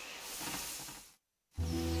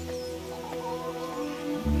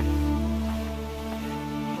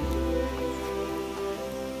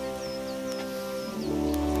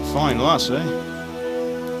 Fine lass, eh?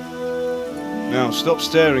 Now stop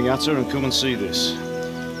staring at her and come and see this.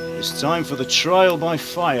 It's time for the trial by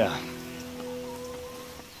fire.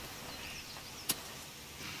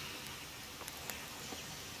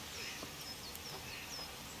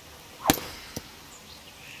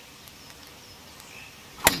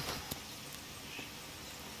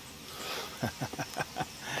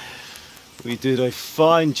 We did a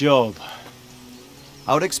fine job.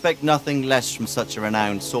 I would expect nothing less from such a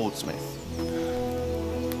renowned swordsmith.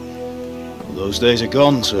 Well, those days are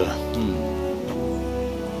gone, sir.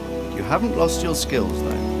 You haven't lost your skills,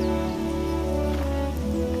 though.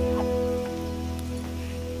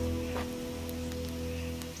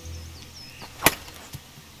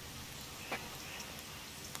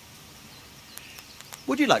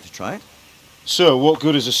 Would you like to try it? Sir, what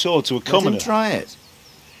good is a sword to a commoner? Let him try it.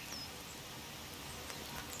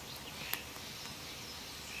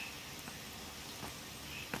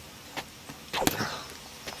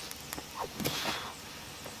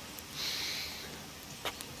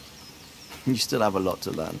 You still have a lot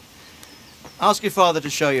to learn. Ask your father to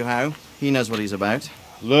show you how. He knows what he's about.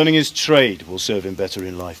 Learning his trade will serve him better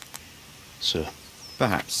in life, sir.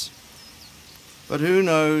 Perhaps. But who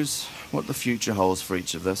knows what the future holds for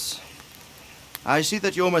each of us. I see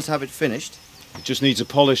that you almost have it finished. It just needs a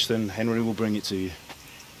polish, then Henry will bring it to you.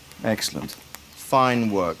 Excellent.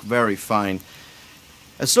 Fine work, very fine.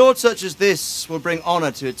 A sword such as this will bring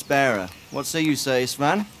honour to its bearer. What say you,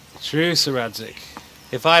 Svan? True, Sir Radzig.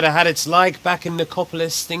 If I'd have had its like back in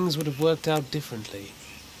Nicopolis, things would have worked out differently.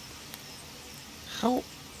 How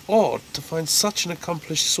odd to find such an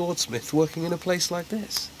accomplished swordsmith working in a place like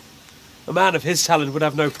this. A man of his talent would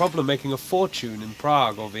have no problem making a fortune in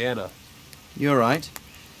Prague or Vienna. You're right.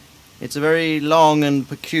 It's a very long and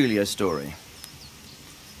peculiar story.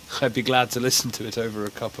 I'd be glad to listen to it over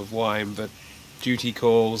a cup of wine, but duty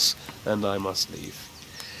calls, and I must leave.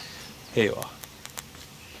 Here you are.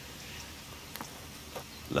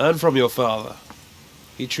 Learn from your father.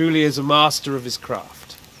 He truly is a master of his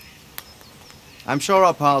craft. I'm sure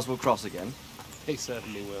our paths will cross again. He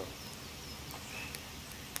certainly will.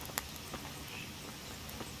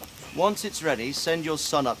 Once it's ready, send your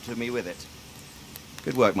son up to me with it.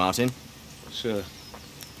 Good work, Martin. Sure.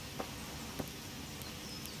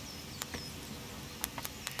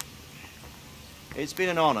 It's been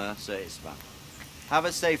an honour, Sir Istvan. Have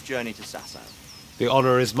a safe journey to Sasau. The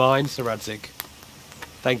honour is mine, Sir Radzig.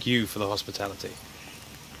 Thank you for the hospitality.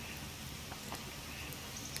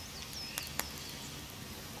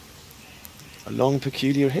 A long,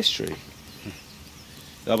 peculiar history.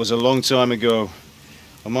 That was a long time ago.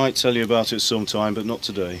 I might tell you about it sometime, but not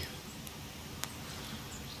today.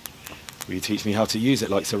 Will you teach me how to use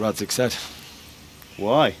it like Sir Radzig said?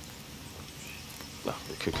 Why? Well,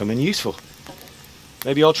 it could come in useful.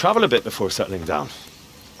 Maybe I'll travel a bit before settling down.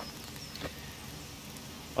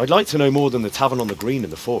 I'd like to know more than the tavern on the green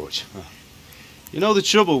and the forge. You know the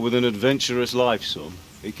trouble with an adventurous life, son?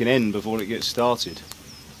 It can end before it gets started.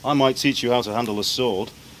 I might teach you how to handle a sword,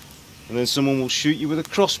 and then someone will shoot you with a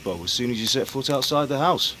crossbow as soon as you set foot outside the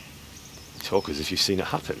house. You talk as if you've seen it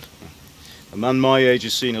happen. A man my age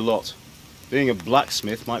has seen a lot. Being a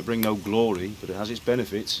blacksmith might bring no glory, but it has its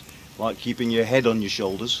benefits, like keeping your head on your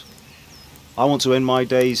shoulders. I want to end my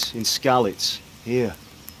days in Skalitz, here,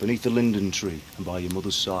 beneath the linden tree and by your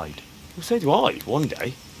mother's side. Well, so do I, one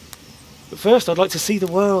day. But first I'd like to see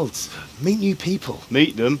the world, meet new people.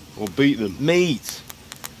 Meet them or beat them? Meet.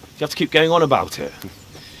 You have to keep going on about it.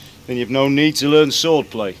 Then you've no need to learn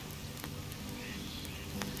swordplay.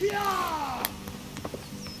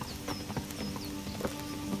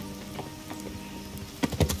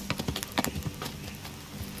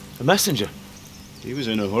 A messenger. He was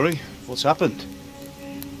in a hurry. What's happened?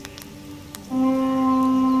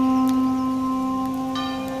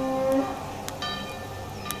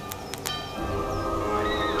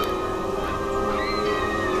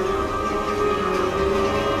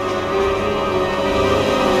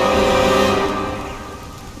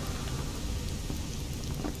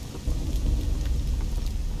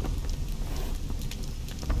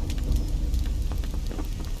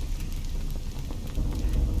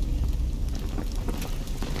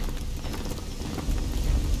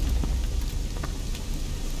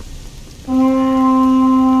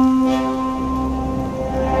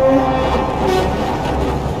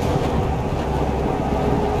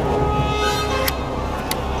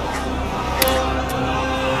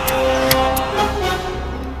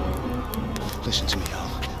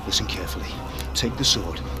 Take the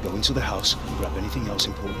sword, go into the house, and grab anything else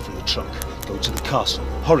important from the trunk. Go to the castle.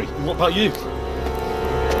 Hurry! What about you?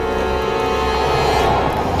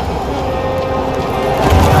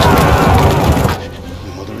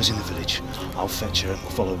 Your mother is in the village. I'll fetch her and we'll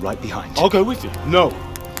follow right behind. I'll go with you. No!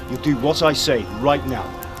 You'll do what I say right now.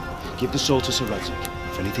 Give the sword to Sir Radzig.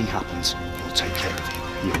 If anything happens, he'll take care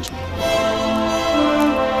of you. He owes me.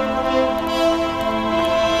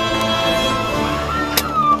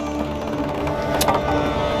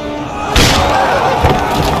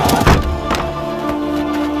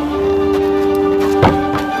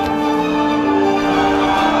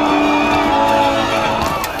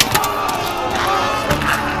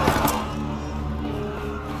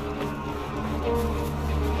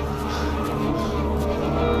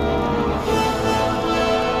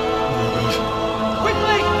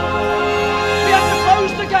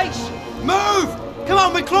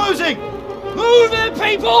 Move it,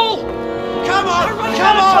 people! Come on! Come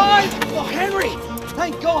Come on! Time. Oh, Henry!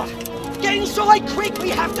 Thank God! Get inside, quick! We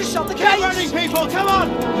have to shut the gates! Keep running, people! Come on!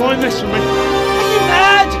 Mind this for me. Are you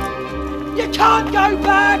mad? You can't go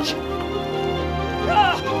back!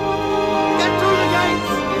 Get through the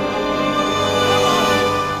gates!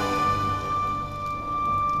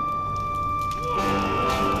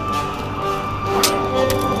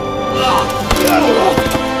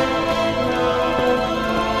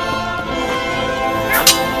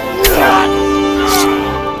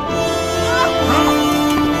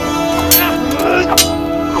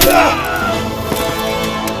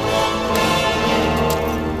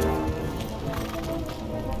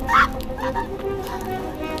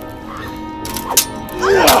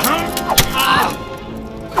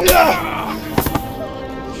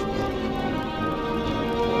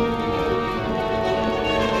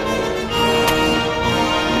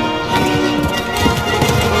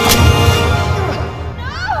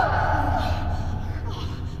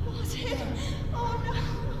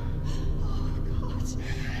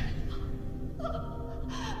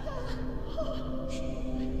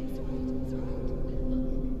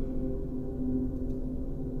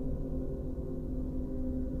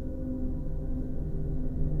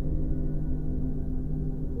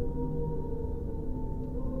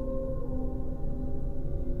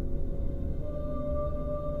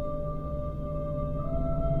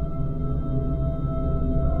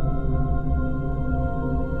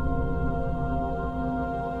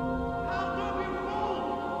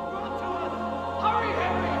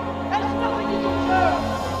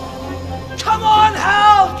 Come on,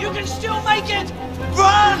 Hal! You can still make it!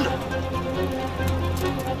 Run!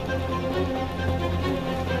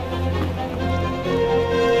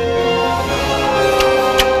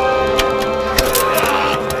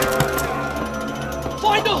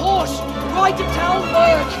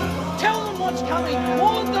 work! Tell them what's coming!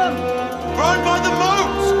 Warn them! Run by the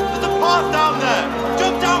moats! There's a path down there!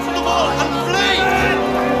 Jump down from the wall and flee!